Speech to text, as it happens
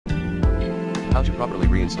How to properly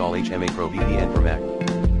reinstall HMA PRO VPN for Mac.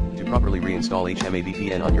 To properly reinstall HMA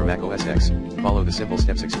VPN on your Mac OS X, follow the simple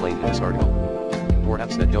steps explained in this article. For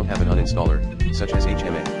apps that don't have an uninstaller, such as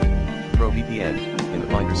HMA PRO VPN, in the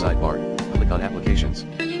Finder sidebar, click on Applications.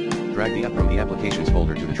 Drag the app from the Applications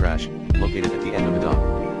folder to the trash, located at the end of the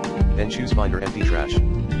dock. Then choose Finder Empty Trash.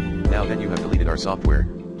 Now that you have deleted our software,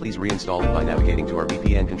 please reinstall it by navigating to our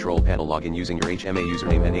VPN control panel. Log in using your HMA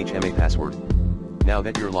username and HMA password. Now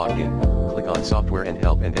that you're logged in, click on Software and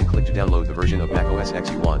Help and then click to download the version of Mac OS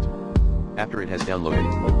X you want. After it has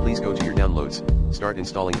downloaded, please go to your downloads, start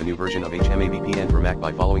installing the new version of HMA VPN for Mac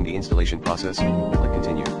by following the installation process. Click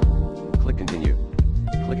Continue. Click Continue.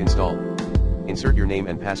 Click Install. Insert your name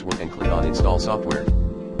and password and click on Install Software.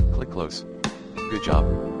 Click Close. Good job.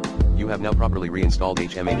 You have now properly reinstalled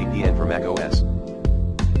HMA VPN for Mac OS.